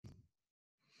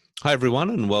Hi, everyone,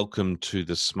 and welcome to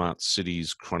the Smart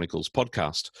Cities Chronicles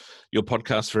podcast, your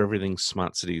podcast for everything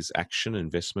smart cities action,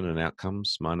 investment, and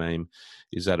outcomes. My name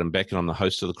is Adam Beck, and I'm the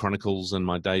host of the Chronicles and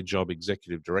my day job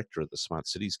executive director at the Smart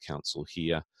Cities Council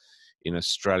here in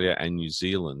Australia and New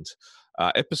Zealand.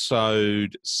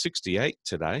 Episode 68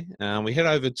 today. We head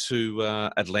over to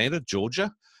Atlanta,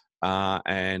 Georgia,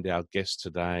 and our guest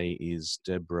today is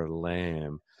Deborah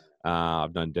Lamb.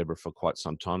 I've known Deborah for quite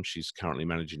some time. She's currently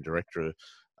managing director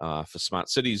for Smart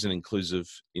Cities and Inclusive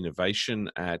Innovation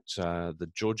at the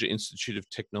Georgia Institute of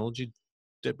Technology.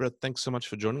 Deborah, thanks so much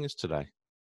for joining us today.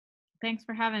 Thanks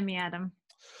for having me, Adam.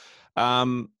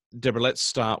 Deborah, let's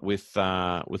start with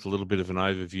a little bit of an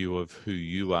overview of who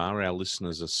you are. Our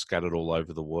listeners are scattered all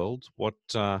over the world.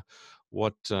 What's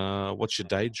your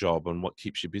day job and what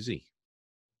keeps you busy?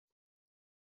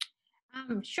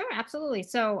 Sure, absolutely.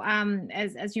 So,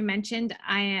 as you mentioned,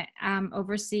 I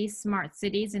oversee smart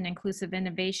cities and inclusive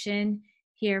innovation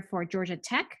here for Georgia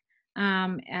Tech.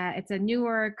 It's a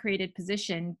newer created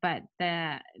position, but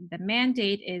the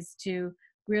mandate is to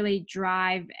really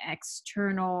drive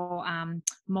external,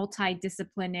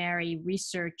 multidisciplinary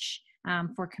research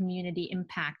for community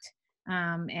impact.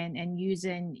 And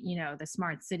using the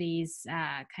smart cities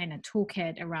kind of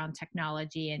toolkit around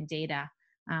technology and data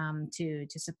to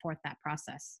support that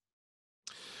process.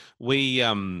 We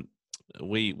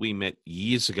we met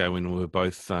years ago when we were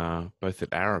both at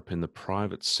Arup in the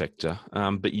private sector.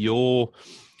 But your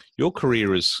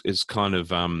career is kind of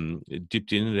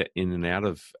dipped in and out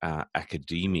of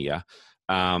academia.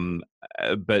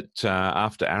 But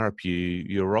after Arup,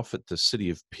 you're off at the city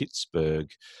of Pittsburgh.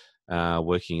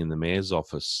 Working in the mayor's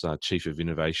office, chief of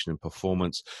innovation and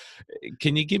performance.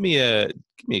 Can you give me a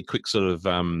quick sort of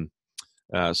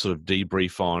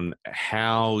debrief on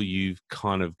how you've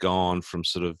kind of gone from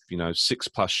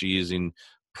 6+ years in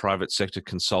private sector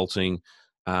consulting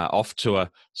off to a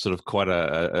sort of quite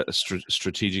a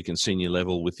strategic and senior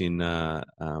level within a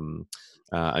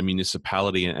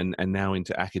municipality and now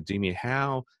into academia.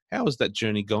 How has that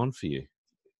journey gone for you?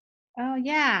 Oh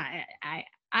yeah,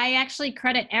 I actually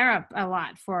credit Arup a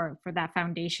lot for that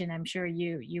foundation. I'm sure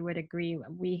you would agree.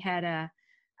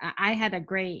 I had a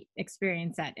great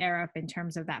experience at Arup in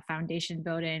terms of that foundation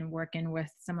building, working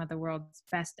with some of the world's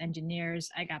best engineers.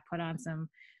 I got put on some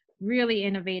really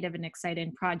innovative and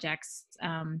exciting projects.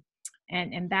 And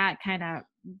that kind of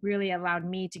really allowed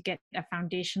me to get a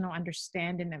foundational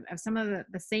understanding of some of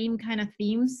the same kind of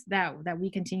themes that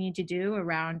we continue to do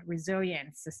around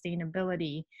resilience,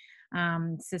 sustainability,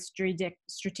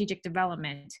 strategic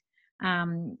development,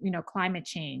 climate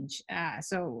change.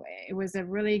 So it was a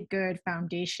really good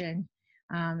foundation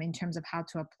in terms of how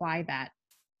to apply that.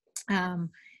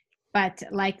 But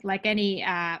like any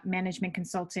management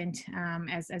consultant,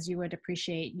 as you would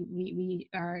appreciate, we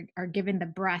are given the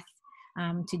breadth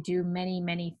to do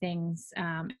many things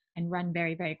and run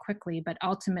very, very quickly. But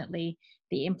ultimately,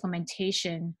 the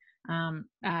implementation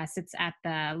sits at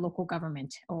the local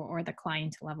government or the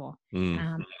client level,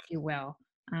 if you will.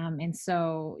 And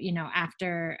so,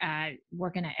 after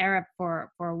working at Arup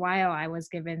for a while, I was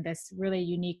given this really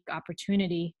unique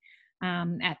opportunity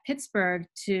at Pittsburgh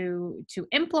to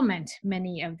implement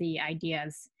many of the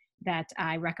ideas that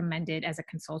I recommended as a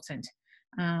consultant.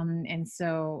 And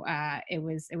so it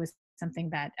was something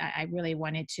that I really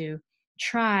wanted to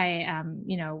try.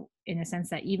 In a sense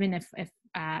that even if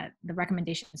the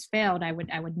recommendations failed, I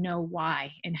would know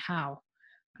why and how.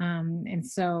 And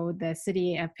so the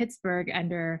city of Pittsburgh,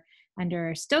 under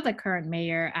still the current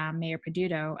mayor, Mayor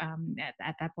Peduto,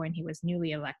 at that point he was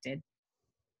newly elected,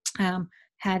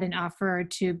 had an offer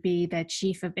to be the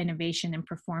chief of innovation and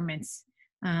performance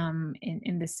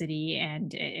in the city,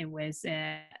 and it was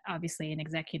obviously an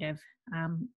executive,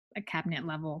 a cabinet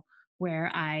level,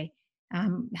 where I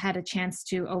had a chance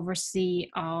to oversee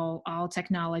all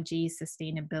technology,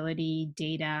 sustainability,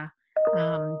 data,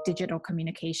 digital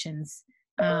communications,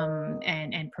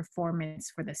 and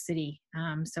performance for the city.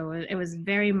 So it was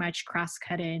very much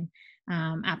cross-cutting,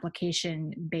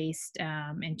 application based,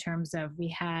 in terms of we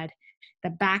had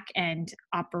the back end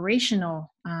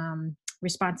operational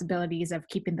responsibilities of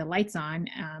keeping the lights on,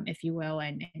 if you will,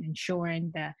 and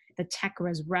ensuring the tech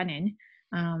was running.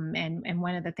 And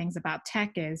one of the things about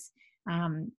tech is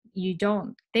you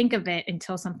don't think of it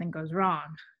until something goes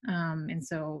wrong. And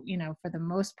so, for the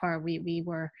most part, we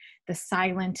were the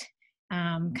silent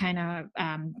kind of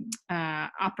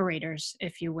operators,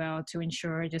 if you will, to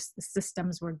ensure just the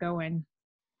systems were going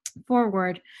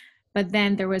forward. But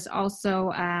then there was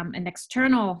also an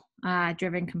external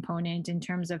driven component in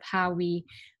terms of how we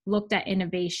looked at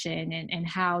innovation and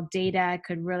how data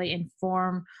could really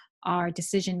inform our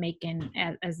decision making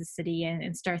as a city,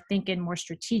 and start thinking more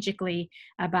strategically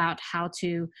about how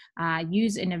to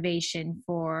use innovation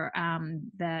for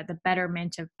the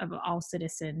betterment of all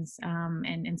citizens.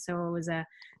 And so it was a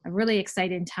really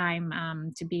exciting time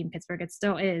to be in Pittsburgh. It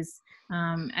still is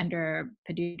under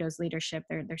Peduto's leadership.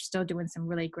 They're still doing some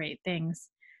really great things.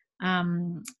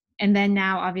 And then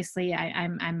now, obviously,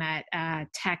 I'm at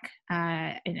Tech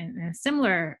in a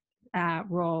similar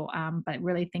role, but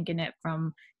really thinking it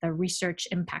from the research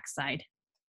impact side.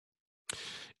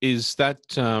 Is that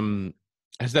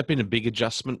has that been a big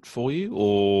adjustment for you,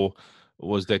 or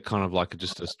was there kind of like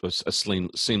just a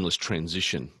seamless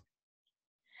transition?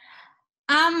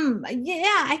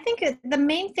 Yeah, I think the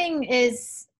main thing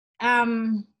is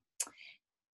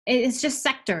it's just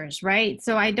sectors, right?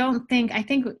 So I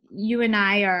think you and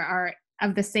I are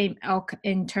of the same ilk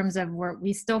in terms of where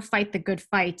we still fight the good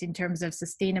fight in terms of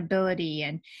sustainability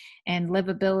and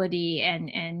livability,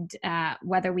 and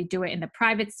whether we do it in the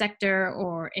private sector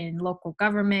or in local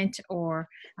government or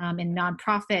in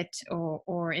nonprofit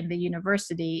or in the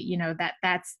university,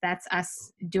 that's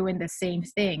us doing the same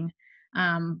thing.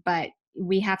 But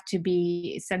we have to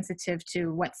be sensitive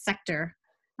to what sector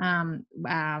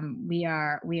we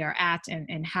are at,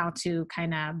 and how to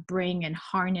kind of bring and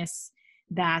harness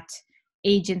that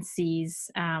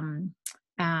agency's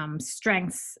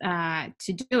strengths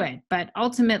to do it. But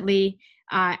ultimately,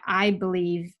 I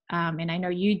believe, and I know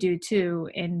you do too,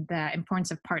 in the importance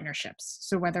of partnerships.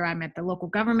 So whether I'm at the local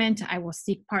government, I will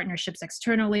seek partnerships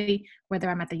externally. Whether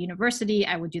I'm at the university,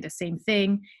 I will do the same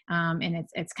thing. And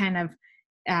it's kind of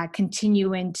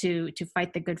continuing to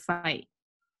fight the good fight.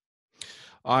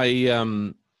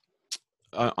 I'm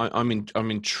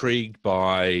intrigued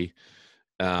by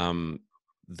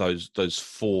those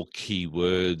four key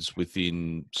words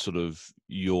within sort of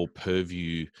your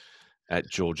purview at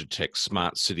Georgia Tech: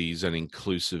 smart cities and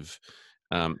inclusive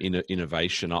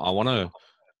innovation. I want to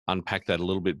unpack that a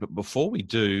little bit, but before we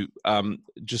do,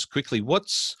 just quickly,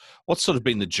 what's sort of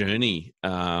been the journey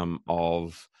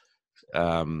of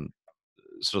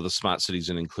sort of the smart cities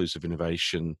and inclusive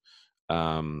innovation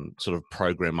sort of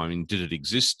program? I mean, did it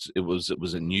exist? Was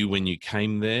it new when you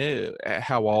came there?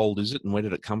 How old is it, and where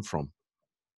did it come from?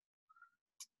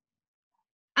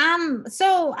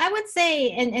 So I would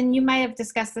say, and you might have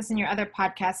discussed this in your other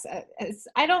podcasts,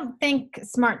 I don't think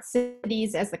smart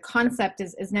cities as a concept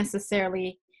is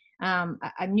necessarily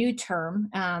a new term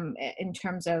in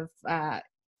terms of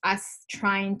us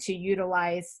trying to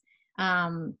utilize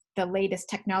the latest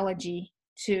technology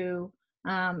to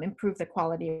improve the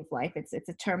quality of life. It's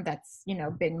a term that's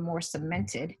been more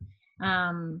cemented,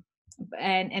 and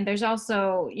there's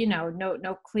also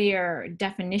no clear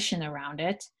definition around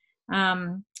it.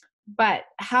 But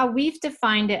how we've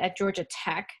defined it at Georgia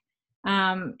Tech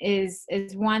is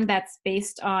one that's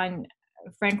based on,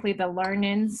 frankly, the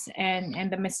learnings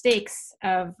and the mistakes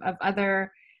of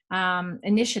other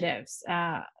initiatives.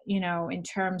 In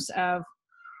terms of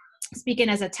speaking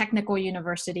as a technical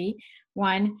university,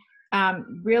 one,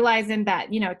 realizing that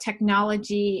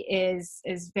technology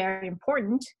is very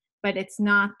important, but it's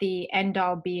not the end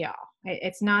all be all.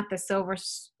 It's not the silver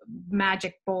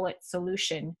magic bullet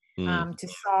solution to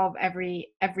solve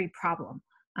every problem.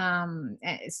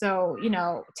 So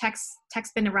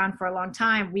tech's been around for a long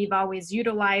time. We've always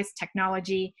utilized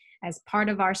technology as part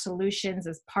of our solutions,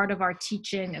 as part of our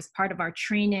teaching, as part of our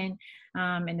training,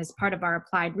 and as part of our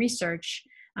applied research.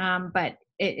 But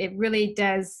it really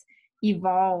does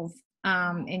evolve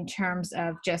in terms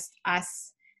of just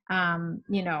us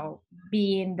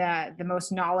being the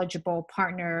most knowledgeable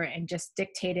partner and just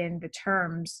dictating the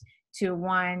terms to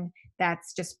one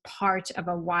that's just part of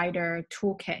a wider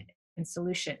toolkit and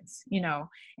solutions,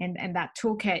 and that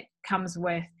toolkit comes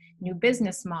with new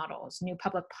business models, new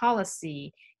public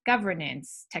policy,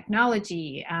 governance,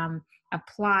 technology,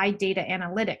 applied data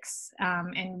analytics,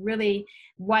 and really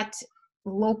what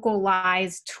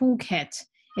localized toolkit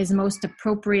is most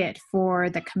appropriate for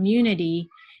the community,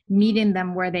 meeting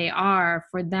them where they are,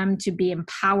 for them to be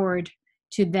empowered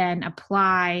to then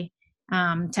apply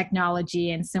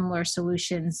technology and similar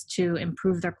solutions to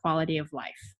improve their quality of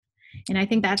life. And I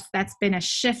think that's been a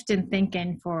shift in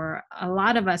thinking for a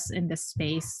lot of us in this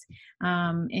space,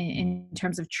 in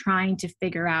terms of trying to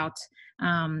figure out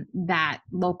that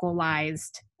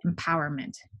localized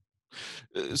empowerment.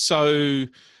 So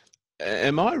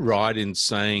am I right in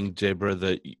saying, Deborah,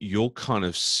 that you're kind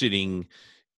of sitting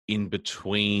in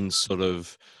between sort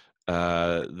of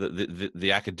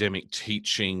the academic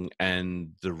teaching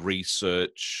and the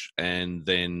research, and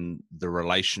then the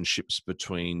relationships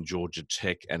between Georgia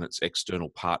Tech and its external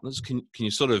partners? Can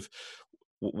you sort of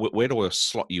where do I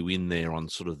slot you in there on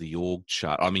sort of the org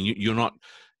chart? I mean, you're not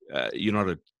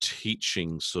a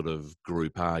teaching sort of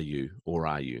group, are you? Or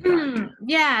are you?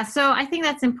 Yeah, so I think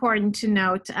that's important to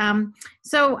note.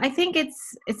 So I think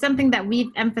it's something that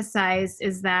we've emphasized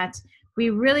is that we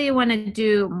really want to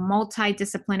do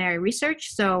multidisciplinary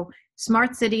research. So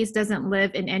smart cities doesn't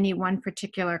live in any one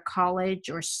particular college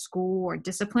or school or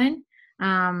discipline.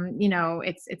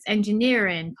 It's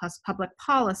engineering plus public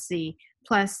policy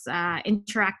plus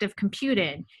interactive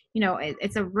computing.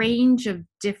 It's a range of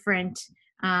different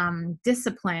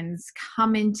disciplines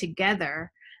coming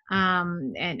together,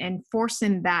 and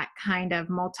forcing that kind of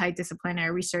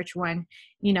multidisciplinary research when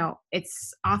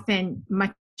it's often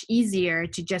much easier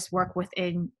to just work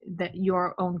within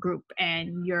your own group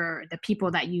and the people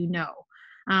that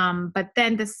but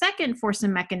then the second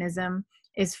forcing mechanism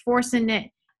is forcing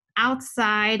it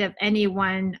outside of any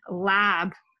one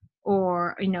lab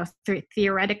or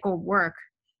theoretical work,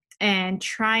 and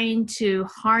trying to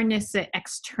harness it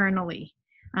externally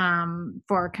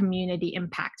for community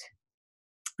impact,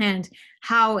 and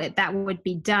how that would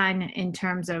be done in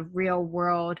terms of real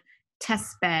world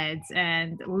test beds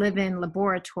and live-in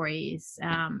laboratories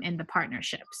in the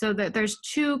partnership. So there's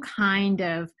two kind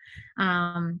of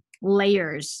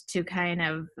layers to kind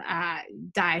of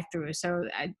dive through. So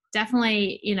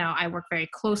definitely, I work very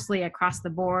closely across the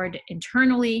board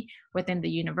internally within the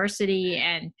university,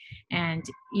 and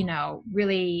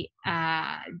really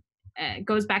it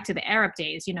goes back to the Arab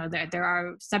days. There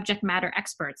are subject matter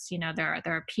experts. There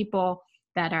are people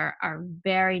that are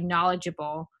very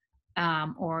knowledgeable,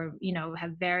 or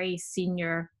have very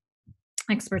senior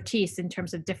expertise in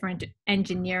terms of different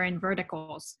engineering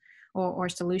verticals or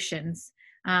solutions.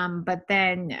 But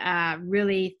then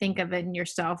really think of it in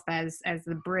yourself as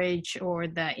the bridge or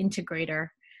the integrator,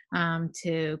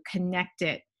 to connect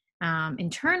it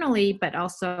internally, but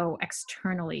also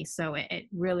externally. So it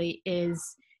really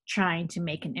is trying to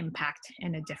make an impact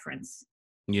and a difference.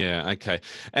 Yeah, okay.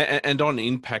 And on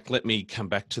impact, let me come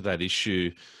back to that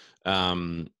issue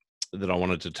that I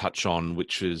wanted to touch on,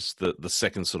 which is the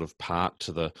second sort of part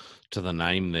to the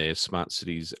name there, smart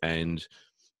cities and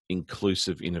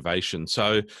inclusive innovation.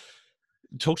 So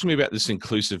talk to me about this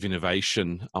inclusive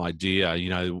innovation idea.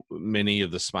 Many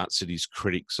of the smart cities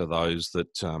critics are those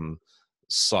that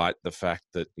cite the fact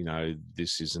that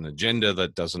this is an agenda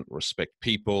that doesn't respect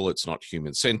people. It's not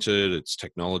human centered. It's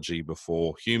technology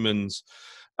before humans.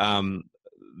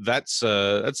 That's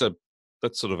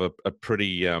sort of a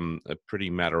pretty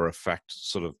matter of fact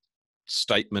sort of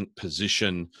statement,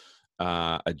 position,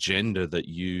 agenda that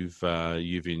you've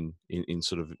in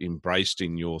sort of embraced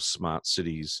in your smart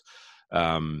cities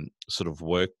sort of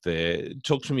work there.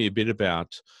 Talk to me a bit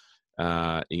about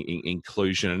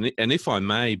inclusion, and if I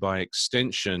may, by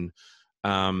extension,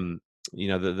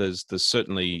 there's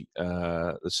certainly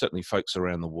folks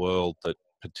around the world that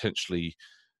potentially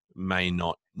may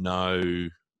not know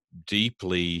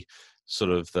deeply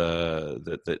sort of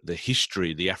the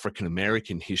history, the African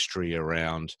American history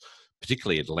around,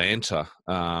 particularly Atlanta.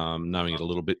 Knowing it a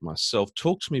little bit myself,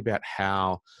 talk to me about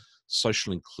how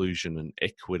social inclusion and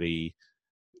equity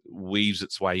weaves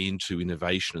its way into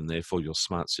innovation and therefore your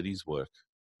smart cities work.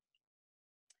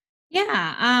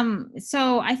 Yeah.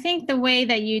 So I think the way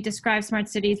that you described smart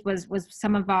cities was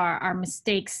some of our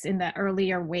mistakes in the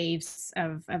earlier waves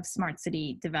of smart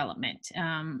city development,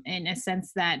 in a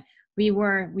sense that we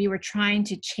were trying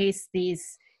to chase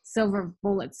these silver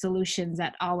bullet solutions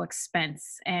at all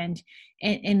expense. And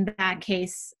in that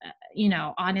case,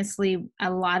 honestly, a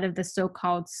lot of the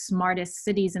so-called smartest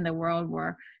cities in the world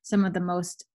were some of the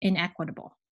most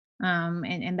inequitable.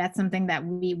 And that's something that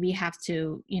we have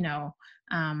to,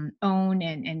 own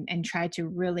and try to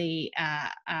really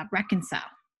reconcile,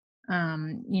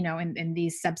 in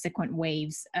these subsequent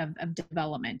waves of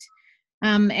development.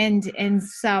 And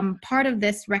some part of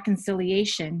this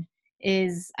reconciliation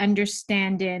is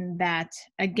understanding that,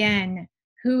 again,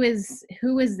 who is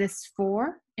this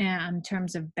for in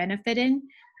terms of benefiting,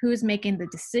 who's making the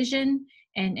decision,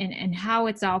 and how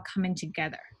it's all coming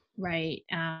together, right?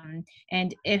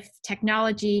 And if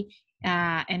technology,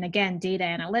 and again, data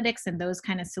analytics and those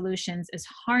kind of solutions is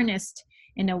harnessed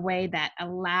in a way that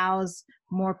allows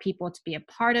more people to be a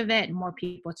part of it, more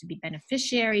people to be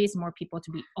beneficiaries, more people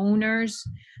to be owners,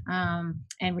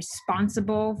 and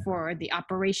responsible for the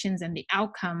operations and the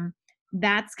outcome,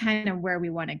 that's kind of where we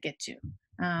want to get to.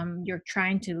 You're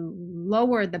trying to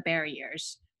lower the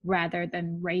barriers rather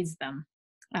than raise them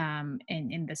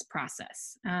in this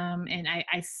process. And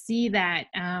I see that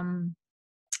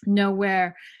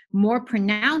nowhere more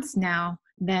pronounced now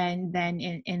than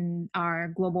in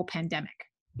our global pandemic.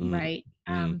 right?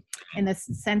 Mm. In the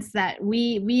sense that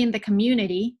we in the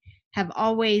community have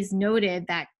always noted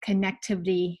that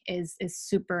connectivity is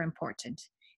super important.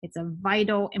 It's a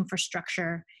vital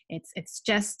infrastructure. It's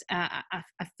just a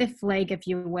fifth leg, if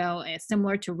you will,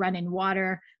 similar to running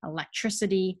water,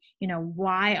 electricity.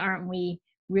 Why aren't we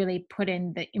really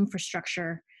putting the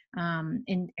infrastructure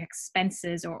in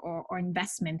expenses or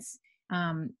investments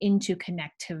into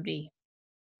connectivity?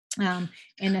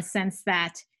 In a sense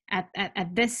that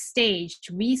at this stage,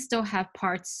 we still have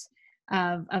parts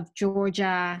of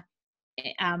Georgia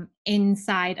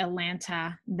inside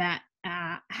Atlanta that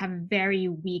have very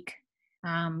weak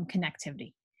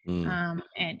connectivity. Mm.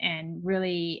 And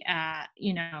really,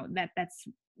 that's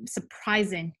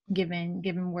surprising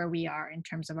given where we are in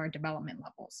terms of our development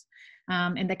levels.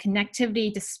 And the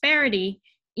connectivity disparity,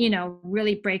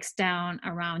 really breaks down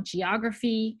around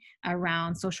geography,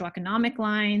 around socioeconomic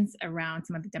lines, around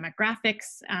some of the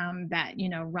demographics that,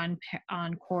 run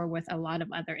on core with a lot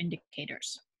of other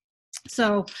indicators.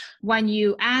 So when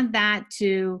you add that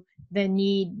to the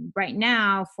need right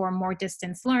now for more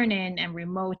distance learning and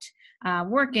remote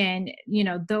working,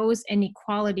 those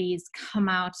inequalities come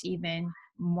out even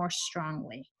more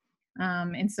strongly.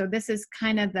 And so this is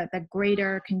kind of the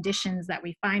greater conditions that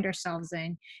we find ourselves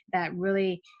in that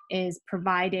really is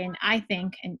providing, I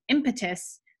think, an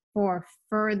impetus for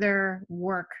further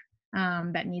work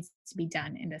that needs to be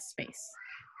done in this space.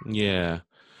 Yeah.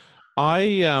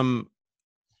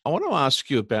 I want to ask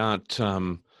you about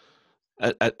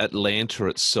Atlanta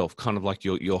itself, kind of like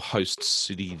your host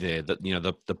city there, that,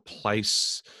 the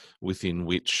place within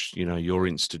which, your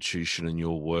institution and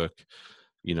your work,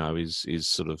 is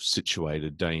sort of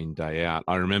situated day in, day out.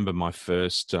 I remember my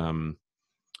first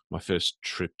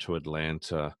trip to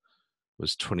Atlanta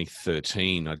was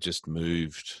 2013. I just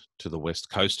moved to the West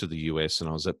Coast of the US, and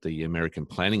I was at the American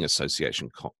Planning Association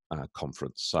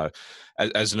conference. So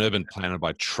as an urban planner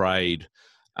by trade,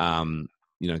 going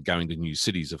to new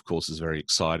cities, of course, is very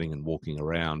exciting, and walking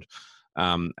around.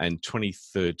 And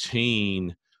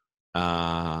 2013,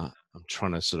 I'm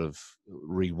trying to sort of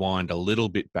rewind a little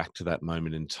bit back to that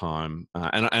moment in time.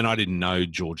 And I didn't know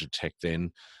Georgia Tech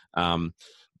then.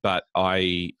 But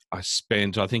I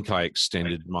think I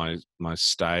extended my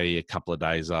stay a couple of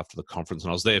days after the conference,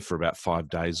 and I was there for about 5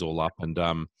 days all up. And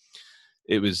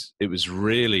it was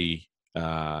really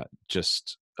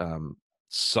just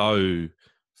so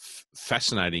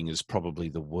fascinating is probably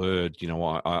the word.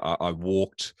 I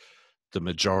walked the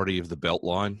majority of the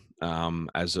Beltline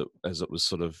as it was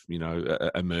sort of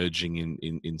emerging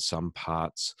in some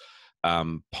parts.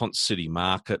 Ponce City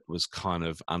Market was kind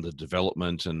of under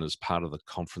development, and as part of the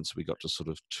conference, we got to sort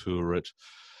of tour it.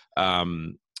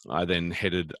 I then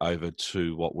headed over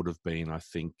to what would have been, I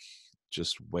think,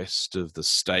 just west of the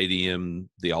stadium,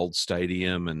 the old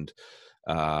stadium, and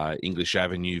English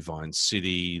Avenue, Vine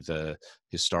City, the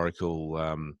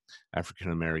historical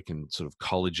African American sort of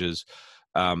colleges.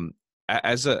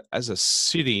 As a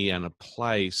city and a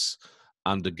place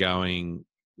undergoing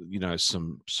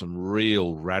some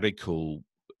real radical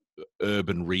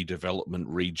urban redevelopment,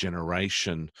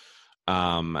 regeneration.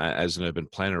 As an urban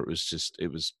planner, it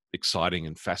was exciting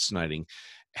and fascinating.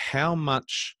 How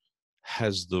much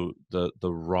has the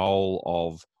role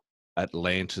of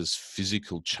Atlanta's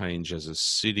physical change as a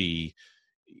city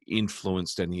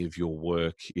influenced any of your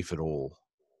work, if at all?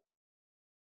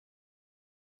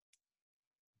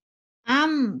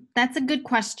 That's a good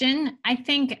question. I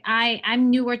think I'm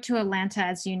newer to Atlanta,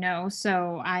 as you know,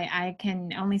 so I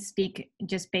can only speak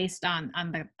just based on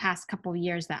the past couple of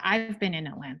years that I've been in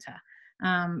Atlanta.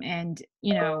 And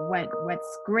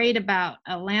what's great about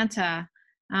Atlanta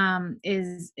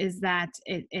is that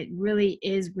it really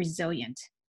is resilient.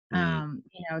 Mm.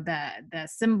 The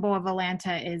symbol of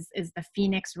Atlanta is the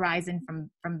phoenix rising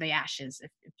from the ashes,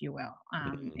 if you will.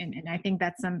 And I think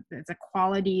it's a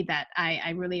quality that I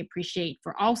really appreciate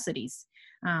for all cities.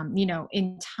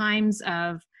 In times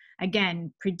of,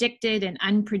 again, predicted and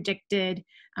unpredicted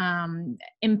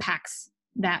impacts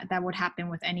that would happen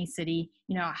with any city,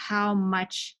 how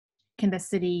much can the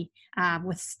city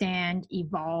withstand,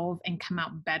 evolve, and come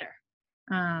out better?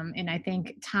 And I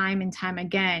think time and time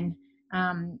again,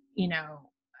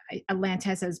 Atlanta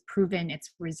has proven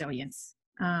its resilience.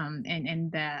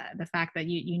 And the fact that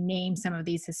you name some of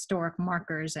these historic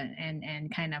markers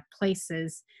and kind of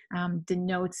places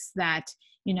denotes that,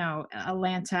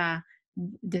 Atlanta,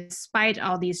 despite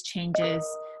all these changes,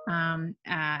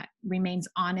 remains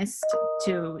honest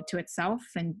to itself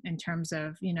in terms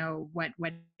of,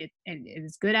 what it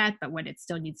is good at, but what it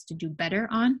still needs to do better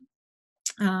on.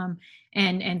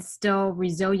 And still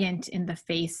resilient in the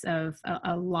face of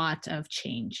a lot of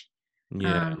change.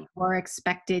 Yeah. We're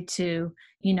expected to,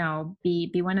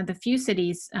 be one of the few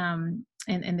cities in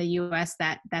the U.S.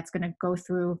 that's going to go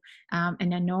through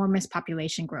an enormous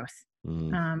population growth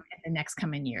Mm. in the next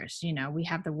coming years. We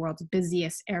have the world's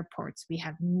busiest airports. We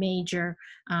have major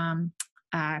um,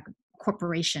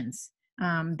 corporations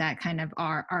that kind of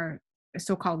are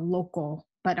so-called local,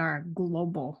 but are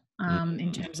global in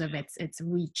Mm. terms of its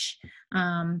reach.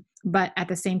 But at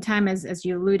the same time, as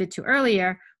you alluded to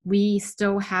earlier, we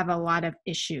still have a lot of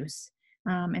issues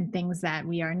and things that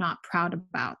we are not proud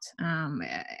about.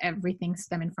 Everything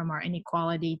stemming from our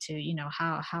inequality to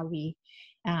how we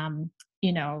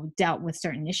dealt with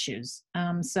certain issues.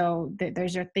 So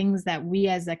those are things that we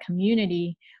as a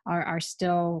community are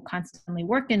still constantly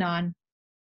working on.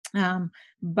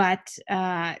 But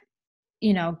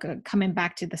coming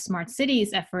back to the smart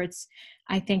cities efforts,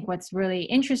 I think what's really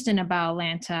interesting about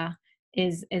Atlanta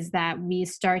is that we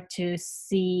start to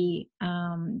see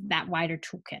that wider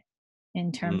toolkit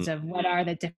in terms Mm. of what are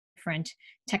the different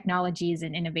technologies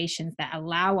and innovations that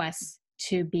allow us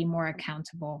to be more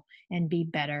accountable and be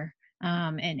better,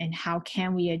 and how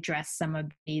can we address some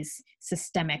of these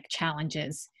systemic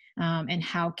challenges, and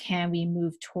how can we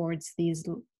move towards these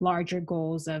larger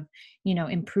goals of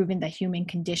improving the human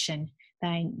condition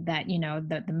that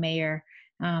the mayor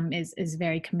is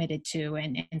very committed to,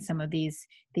 and some of these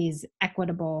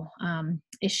equitable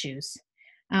issues.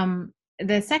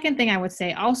 The second thing I would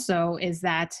say also is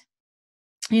that,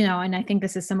 and I think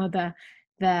this is some of the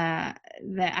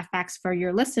facts for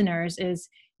your listeners is,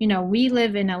 we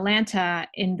live in Atlanta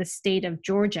in the state of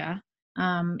Georgia,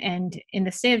 and in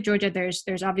the state of Georgia,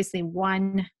 there's obviously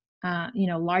one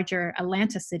larger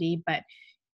Atlanta city, but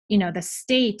the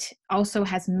state also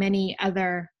has many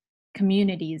other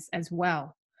communities as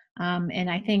well. And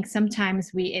I think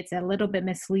sometimes it's a little bit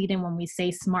misleading when we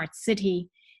say smart city.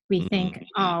 We Mm. think,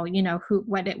 oh,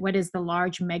 what is the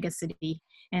large mega city,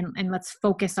 and let's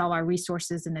focus all our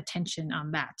resources and attention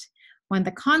on that. When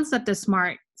the concept of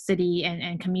smart city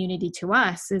and community to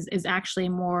us is actually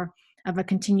more of a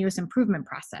continuous improvement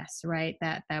process, right?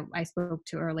 That I spoke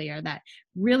to earlier, that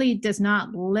really does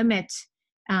not limit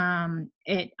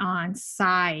it on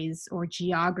size or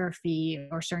geography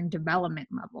or certain development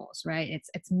levels, right?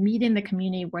 It's meeting the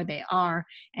community where they are,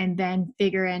 and then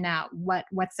figuring out what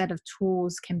set of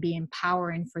tools can be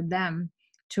empowering for them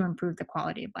to improve the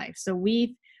quality of life. So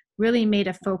we've really made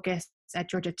a focus at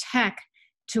Georgia Tech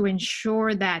to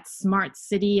ensure that smart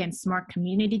city and smart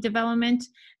community development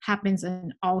happens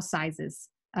in all sizes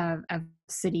of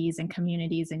cities and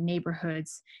communities and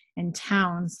neighborhoods and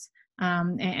towns.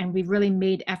 And we've really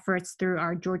made efforts through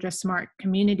our Georgia Smart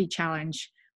Community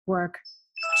Challenge work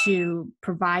to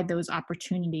provide those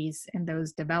opportunities and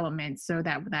those developments, so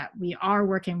that we are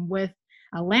working with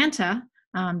Atlanta,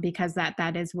 because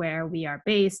that is where we are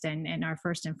based and are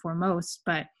first and foremost.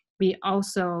 But we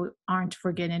also aren't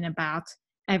forgetting about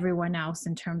everyone else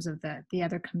in terms of the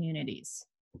other communities.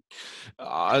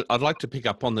 I'd like to pick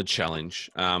up on the challenge.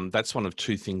 That's one of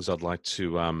two things I'd like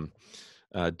to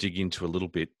dig into a little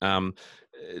bit.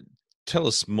 Tell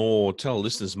our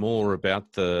listeners more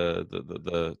about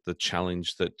the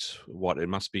challenge. That it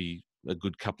must be a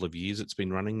good couple of years it's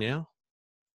been running now.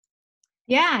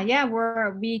 Yeah,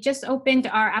 we just opened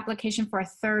our application for a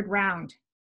third round.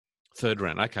 Third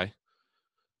round, okay.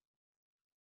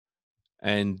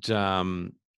 And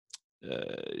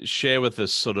share with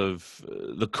us sort of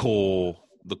the core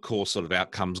sort of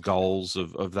outcomes, goals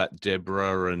of that,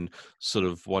 Deborah, and sort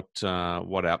of what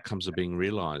outcomes are being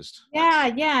realized. Yeah,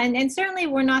 and certainly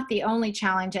we're not the only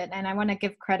challenge, and I want to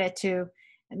give credit to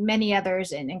many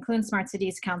others, and including Smart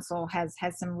Cities Council has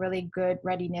some really good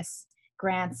readiness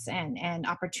grants and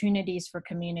opportunities for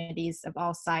communities of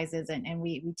all sizes, and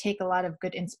we take a lot of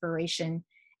good inspiration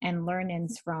and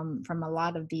learnings from a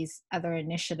lot of these other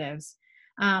initiatives.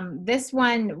 This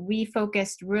one, we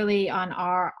focused really on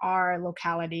our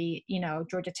locality.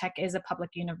 Georgia Tech is a public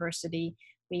university.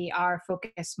 We are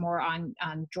focused more on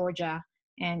Georgia,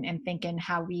 and thinking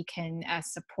how we can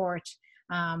support,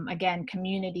 again,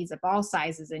 communities of all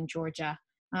sizes in Georgia,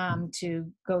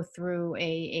 to go through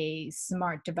a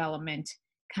smart development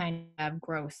kind of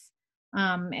growth.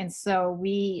 And so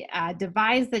we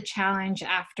devised the challenge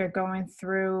after going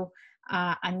through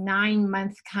a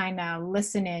 9-month kind of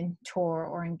listening tour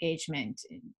or engagement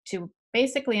to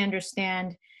basically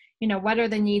understand, what are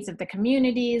the needs of the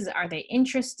communities? Are they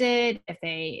interested? If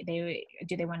they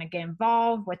do they want to get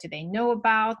involved? What do they know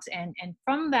about? And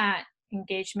from that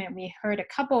engagement, we heard a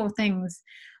couple of things.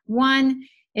 One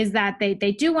is that they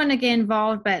do want to get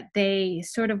involved, but they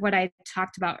sort of, what I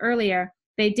talked about earlier,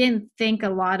 they didn't think a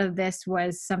lot of this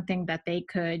was something that they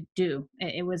could do.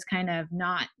 It was kind of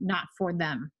not for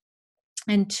them.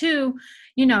 And two,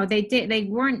 they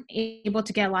weren't able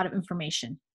to get a lot of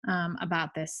information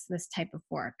about this type of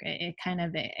work. It kind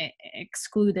of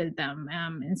excluded them,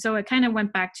 and so it kind of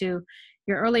went back to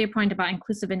your earlier point about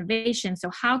inclusive innovation. So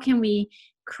how can we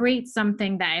create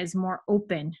something that is more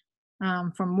open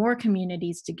for more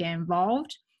communities to get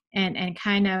involved and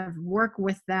kind of work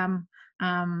with them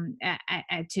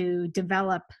to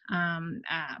develop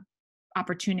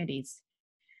opportunities.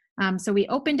 So we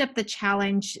opened up the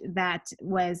challenge that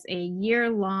was a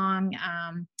year-long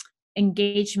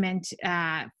engagement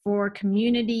for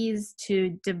communities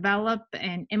to develop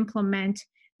and implement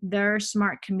their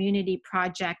smart community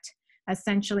project,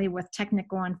 essentially with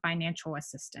technical and financial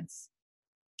assistance.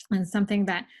 And something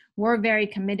that we're very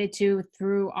committed to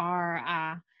through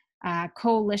our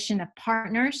coalition of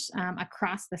partners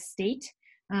across the state.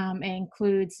 It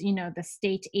includes, the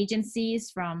state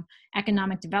agencies from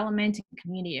economic development and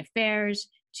community affairs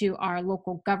to our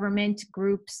local government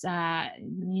groups,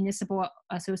 municipal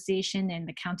association and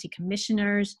the county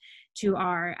commissioners, to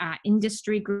our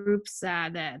industry groups,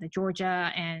 the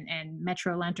Georgia and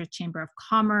Metro Atlanta Chamber of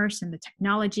Commerce and the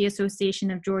Technology Association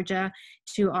of Georgia,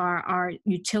 to our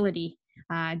utility,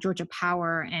 Georgia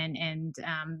Power and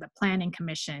the Planning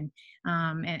Commission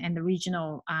and the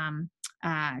regional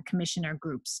commissioner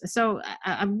groups. So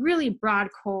a really broad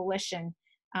coalition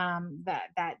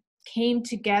that came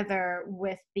together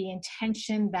with the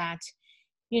intention that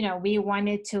we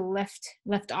wanted to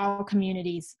lift all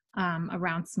communities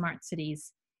around smart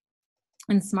cities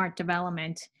and smart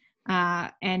development,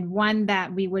 and one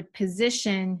that we would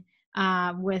position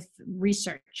with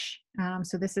research.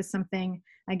 So this is something,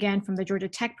 again, from the Georgia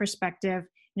Tech perspective,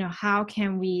 how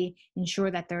can we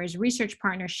ensure that there is research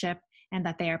partnership and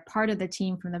that they are part of the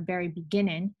team from the very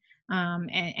beginning,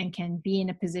 and can be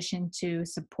in a position to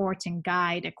support and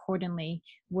guide accordingly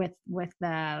with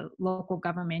the local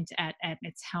government at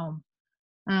its helm.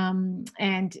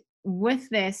 And with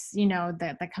this,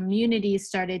 the communities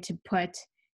started to put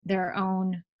their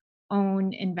own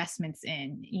investments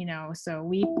in, so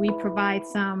we provide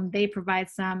some, they provide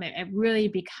some. It really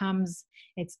becomes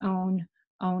its own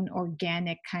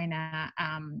organic kind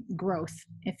of growth,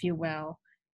 if you will.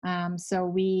 So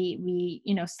we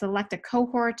select a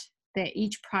cohort. That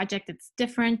each project, it's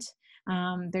different.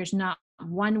 There's not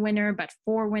one winner, but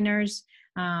 4 winners,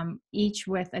 each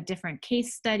with a different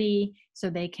case study, so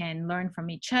they can learn from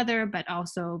each other, but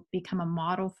also become a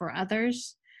model for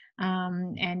others.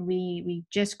 And we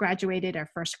just graduated our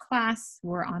first class.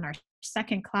 We're on our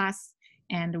second class,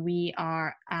 and we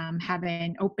are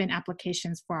having open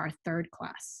applications for our third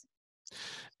class.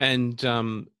 And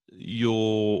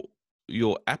your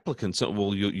applicants,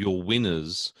 well, your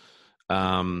winners,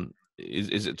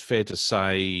 is it fair to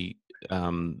say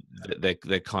that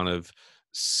they're kind of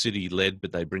city-led,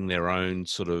 but they bring their own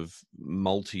sort of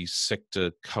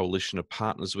multi-sector coalition of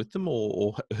partners with them,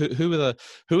 or who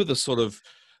are the sort of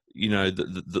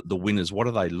the winners? What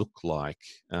do they look like?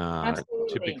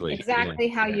 Absolutely, typically? exactly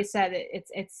how you said it.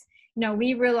 It's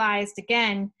we realized,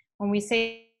 again, when we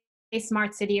say a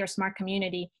smart city or smart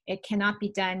community, it cannot be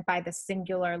done by the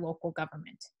singular local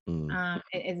government.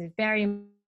 It is very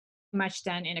much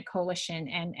done in a coalition,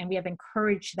 and we have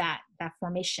encouraged that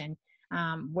formation,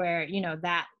 where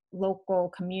that local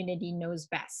community knows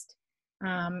best,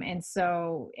 and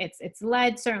so it's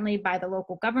led certainly by the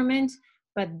local government,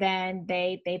 but then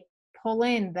they pull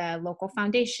in the local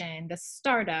foundation, the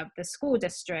startup, the school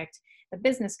district, the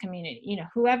business community,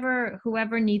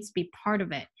 whoever needs to be part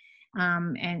of it,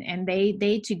 and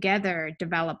they together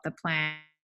develop the plan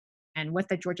and with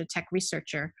the Georgia Tech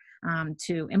researcher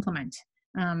to implement.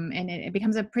 And it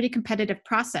becomes a pretty competitive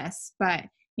process, but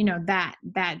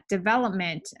that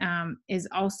development is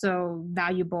also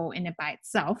valuable in it by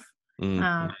itself, in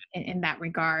that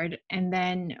regard. And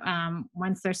then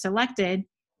once they're selected,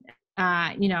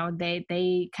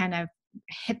 they kind of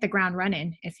hit the ground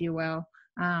running, if you will,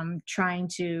 trying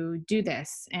to do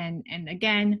this. And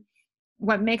again,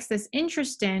 what makes this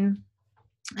interesting,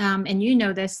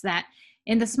 and this, that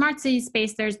in the smart city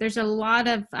space, there's a lot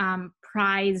of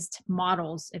prized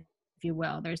models, if you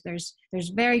will. There's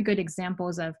very good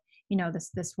examples of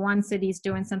this one city's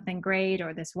doing something great,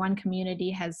 or this one community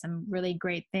has some really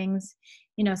great things.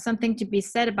 Something to be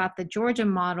said about the Georgia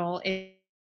model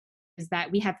is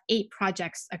that we have 8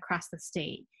 projects across the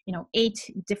state,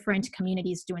 8 different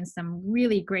communities doing some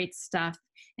really great stuff,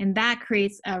 and that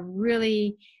creates a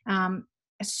really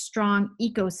a strong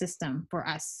ecosystem for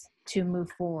us to move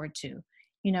forward to.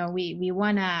 We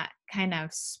want to kind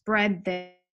of spread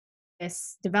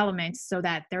development so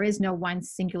that there is no one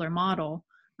singular model,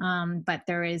 but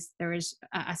there is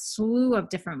a slew of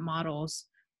different models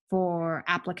for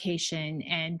application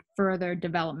and further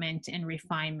development and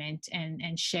refinement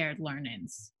and shared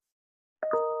learnings.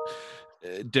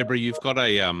 Deborah, you've got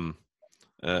a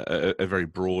very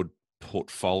broad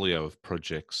portfolio of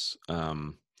projects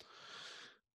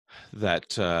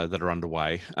that are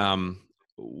underway.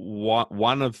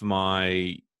 One of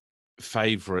my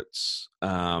favorites,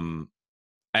 and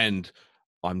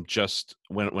I'm just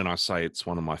when I say it's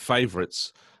one of my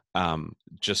favorites,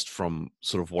 just from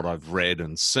sort of what I've read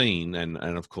and seen, and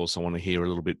of course I want to hear a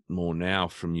little bit more now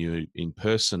from you in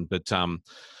person. But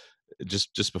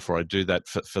just before I do that,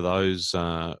 for those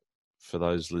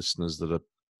listeners that are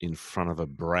in front of a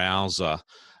browser,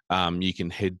 you can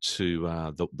head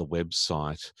to the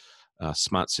website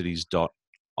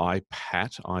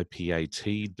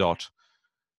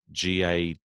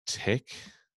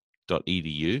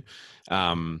smartcities.ipat.gatech.edu,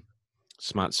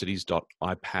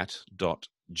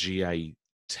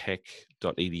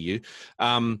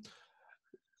 smartcities.ipat.gatech.edu.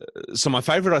 So my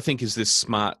favorite, I think, is this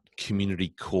Smart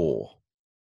Community Core.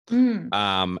 And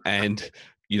I'm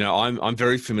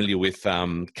very familiar with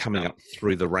coming up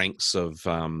through the ranks of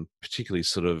particularly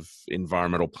sort of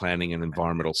environmental planning and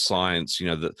environmental science.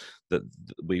 That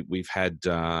we've had,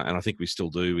 and I think we still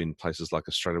do in places like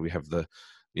Australia. We have the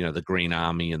Green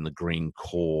Army and the Green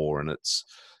Corps, and it's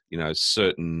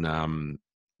certain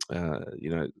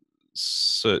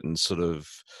certain sort of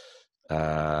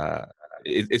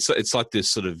it's like this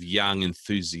sort of young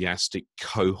enthusiastic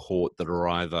cohort that are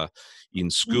either in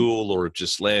school or have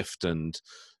just left, and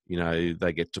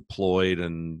they get deployed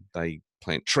and they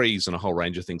plant trees and a whole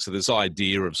range of things. So this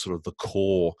idea of sort of the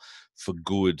core for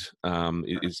good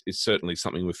is certainly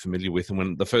something we're familiar with. And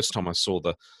when the first time I saw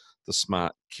the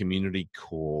Smart Community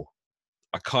Core,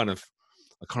 I kind of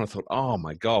thought, oh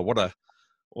my God,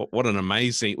 what an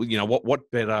amazing,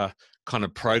 what better kind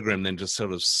of program than to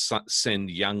sort of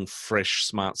send young, fresh,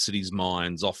 smart cities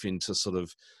minds off into sort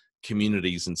of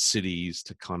communities and cities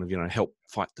to kind of, help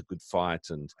fight the good fight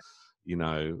and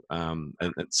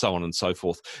and so on and so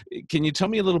forth. Can you tell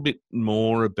me a little bit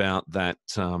more about that?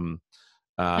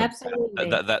 Absolutely.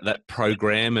 That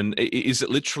program, and is it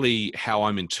literally how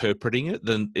I'm interpreting it?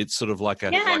 Then it's sort of like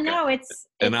it's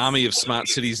an army of smart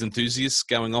cities enthusiasts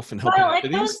going off and helping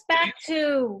cities. Well, it goes back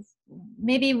to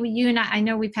maybe you and I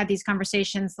know we've had these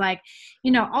conversations. Like,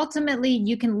 ultimately,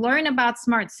 you can learn about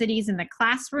smart cities in the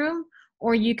classroom,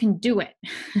 or you can do it.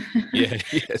 Yeah.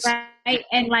 Yes. Right.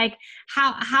 And like,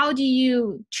 how do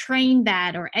you train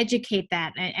that or educate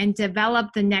that and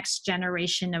develop the next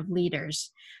generation of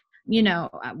leaders?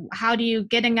 How do you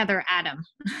get another Adam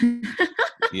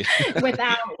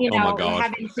without,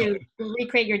 having to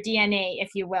recreate your DNA,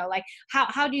 if you will? Like,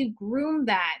 how do you groom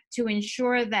that to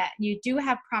ensure that you do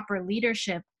have proper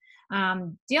leadership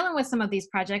dealing with some of these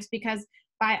projects? Because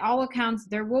by all accounts,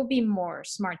 there will be more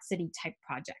smart city type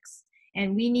projects,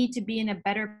 and we need to be in a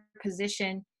better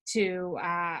position to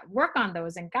work on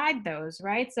those and guide those,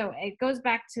 right? So it goes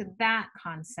back to that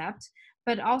concept,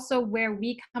 but also where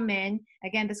we come in,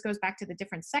 again, this goes back to the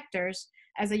different sectors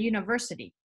as a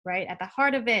university, right? At the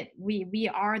heart of it, we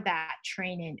are that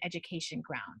training education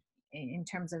ground in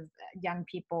terms of young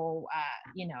people,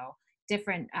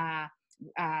 different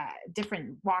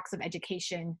walks of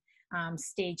education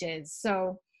stages.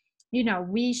 So,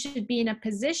 we should be in a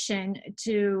position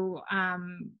to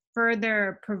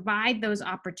further provide those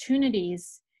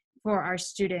opportunities for our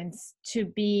students to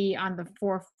be on the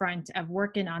forefront of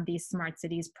working on these smart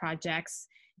cities projects,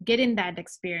 getting that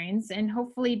experience, and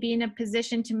hopefully be in a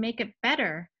position to make it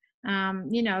better,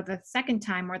 the second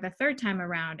time or the third time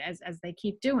around as they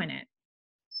keep doing it.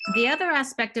 The other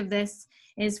aspect of this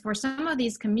is for some of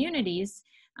these communities,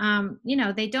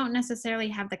 they don't necessarily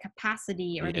have the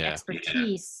capacity or the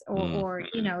expertise or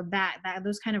that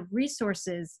those kind of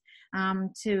resources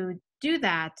to do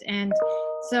that. And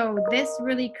so this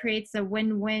really creates a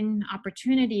win-win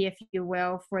opportunity, if you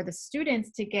will, for the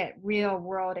students to get real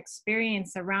world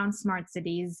experience around smart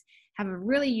cities, have a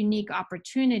really unique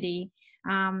opportunity.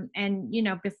 And,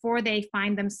 before they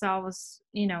find themselves,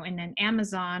 in an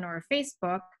Amazon or a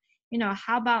Facebook,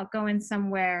 how about going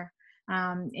somewhere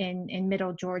in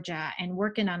Middle Georgia and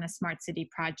working on a smart city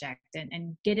project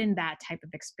and getting that type of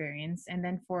experience. And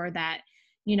then for that,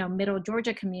 Middle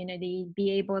Georgia community,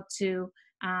 be able to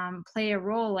play a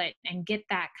role and get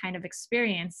that kind of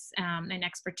experience and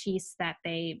expertise that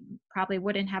they probably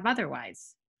wouldn't have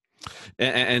otherwise.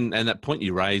 And that point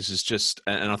you raise is just,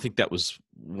 and I think that was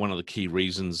one of the key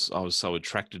reasons I was so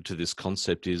attracted to this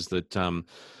concept, is that,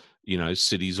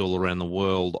 cities all around the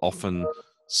world often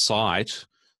cite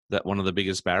that one of the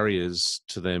biggest barriers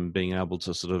to them being able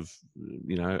to sort of,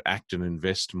 act and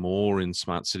invest more in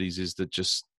smart cities is that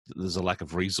just there's a lack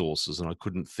of resources, and I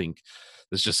couldn't think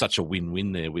there's just such a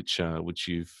win-win there, which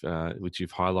you've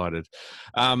highlighted.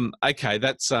 Okay,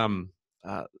 that's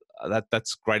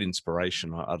that's great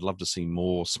inspiration. I'd love to see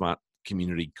more smart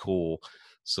community core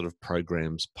sort of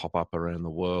programs pop up around the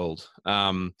world.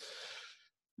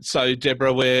 So,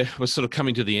 Deborah, we're sort of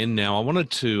coming to the end now. I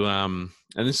wanted to, and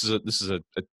this is a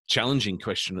challenging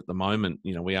question at the moment.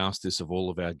 We asked this of all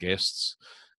of our guests,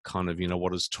 kind of,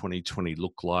 what does 2020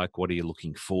 look like? What are you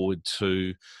looking forward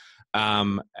to?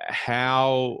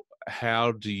 How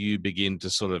do you begin to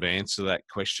sort of answer that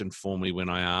question for me when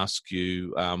I ask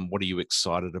you, what are you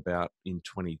excited about in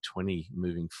 2020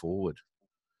 moving forward?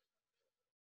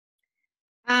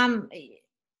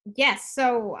 Yes.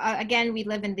 So again, we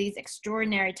live in these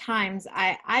extraordinary times.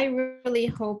 I really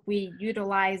hope we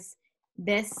utilize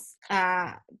this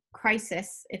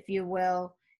crisis, if you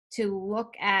will, to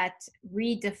look at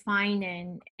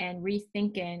redefining and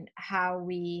rethinking how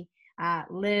we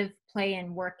live, play,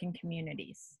 and work in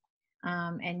communities,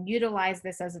 and utilize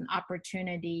this as an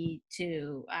opportunity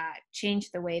to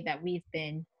change the way that we've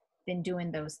been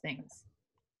doing those things.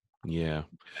 Yeah.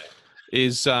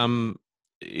 Is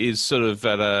sort of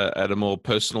at a more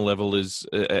personal level,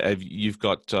 you've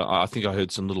got I think I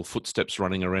heard some little footsteps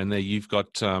running around there. You've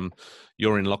got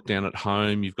you're in lockdown at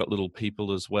home. You've got little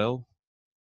people as well.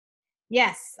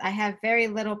 Yes, I have very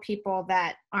little people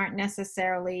that aren't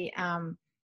necessarily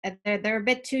they're a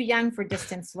bit too young for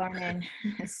distance learning.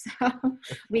 So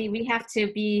we have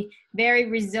to be very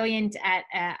resilient at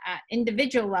a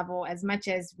individual level as much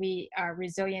as we are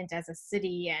resilient as a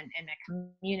city and a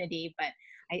community. But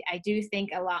I do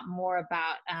think a lot more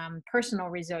about personal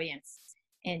resilience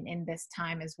in this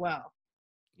time as well.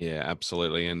 Yeah,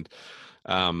 absolutely. And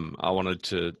I wanted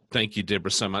to thank you, Deborah,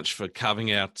 so much for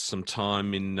carving out some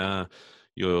time in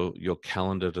your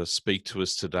calendar to speak to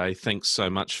us today. Thanks so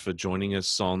much for joining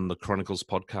us on the Chronicles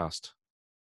podcast.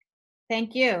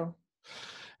 Thank you.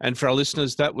 And for our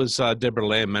listeners, that was Deborah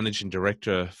Lamb, Managing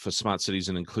Director for Smart Cities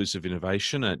and Inclusive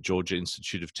Innovation at Georgia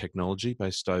Institute of Technology,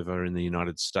 based over in the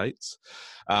United States.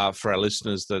 For our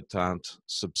listeners that aren't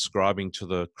subscribing to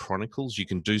the Chronicles, you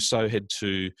can do so. Head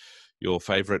to your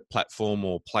favourite platform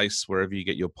or place wherever you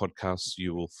get your podcasts.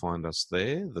 You will find us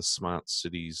there, the Smart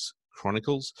Cities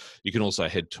Chronicles. You can also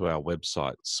head to our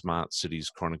website,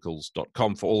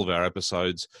 smartcitieschronicles.com, for all of our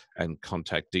episodes and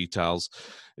contact details.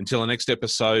 Until the next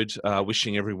episode,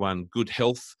 wishing everyone good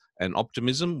health and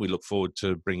optimism. We look forward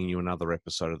to bringing you another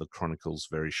episode of the Chronicles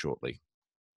very shortly.